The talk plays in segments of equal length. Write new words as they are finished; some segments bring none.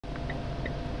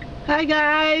Hi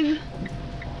guys,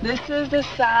 this is the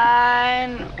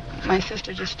sign. My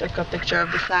sister just took a picture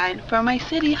of the sign for my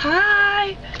city.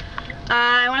 Hi!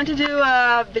 I wanted to do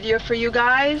a video for you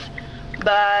guys,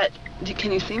 but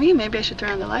can you see me? Maybe I should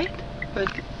turn on the light.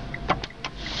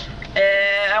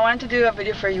 I wanted to do a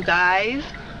video for you guys,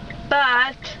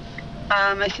 but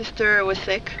my sister was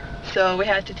sick, so we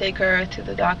had to take her to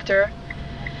the doctor.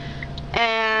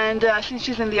 And since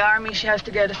she's in the army, she has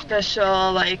to get a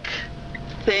special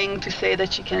thing to say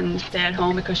that she can stay at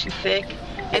home because she's sick.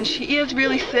 And she is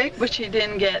really sick, but she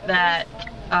didn't get that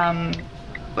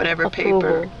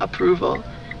approval.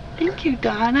 Thank you,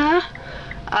 Donna.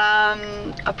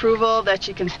 Approval that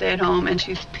she can stay at home, and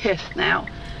she's pissed now.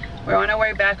 We're on our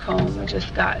way back home. We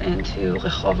just got into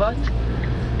Rehovot.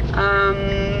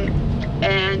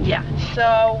 And yeah,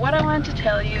 so what I want to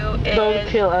tell you is... Don't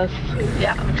kill us.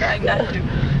 Yeah, I'm trying not to.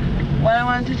 What I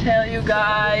want to tell you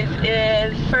guys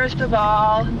is, first of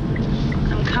all,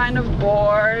 I'm kind of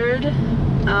bored.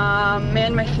 Me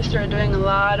and my sister are doing a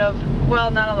lot of, well,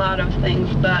 not a lot of things,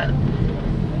 but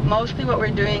mostly what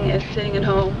we're doing is sitting at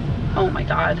home. Oh my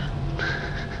god.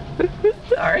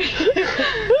 Sorry.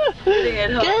 Sitting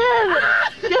at home.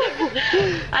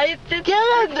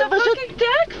 Keren, זה fucking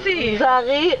taxi.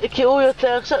 זרי, כי הוא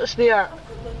יוצא עכשיו, שנייה.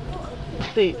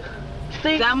 סי.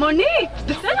 זה המונית.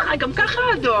 בסדר, גם ככה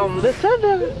אדום.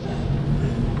 בסדר.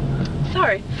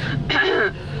 Sorry.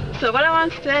 So what I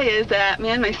want to say is that me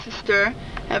and my sister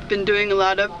have been doing a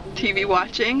lot of TV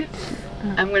watching.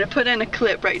 I'm going to put in a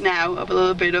clip right now of a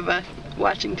little bit of us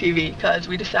watching TV, because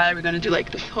we decided we're going to do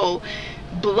this whole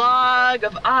blog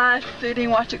of us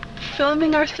sitting,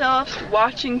 filming ourselves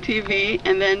watching TV,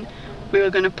 and then we were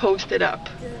going to post it up.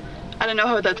 I don't know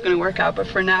how that's going to work out, but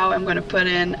for now I'm going to put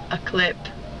in a clip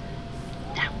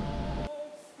now.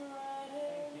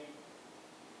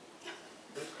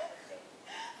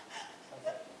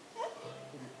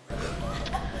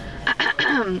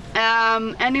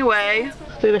 Anyway,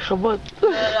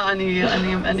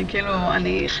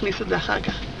 אני אכניס את זה אחר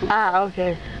כך.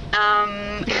 Okay.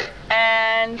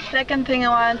 And second thing I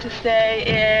wanted to say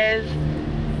is,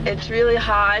 it's really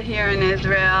hot here in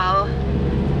Israel,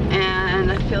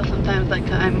 and I feel sometimes like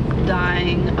I'm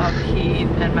dying of heat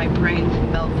and my brain's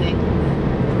melting.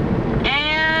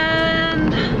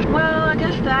 And, well, I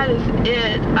guess that is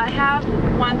it. I have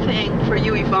one thing for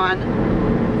you, Yvonne.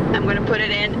 I'm going to put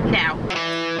it in now.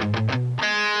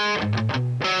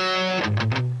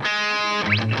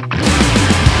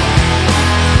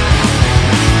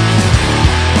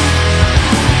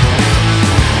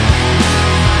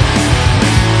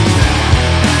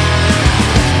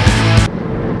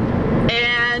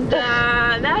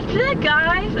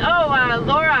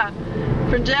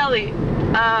 Jelly.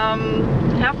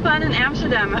 Have fun in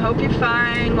Amsterdam. I hope you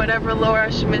find whatever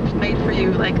Laura Schmitz made for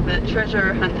you, like the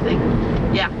treasure hunt thing.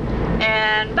 Yeah.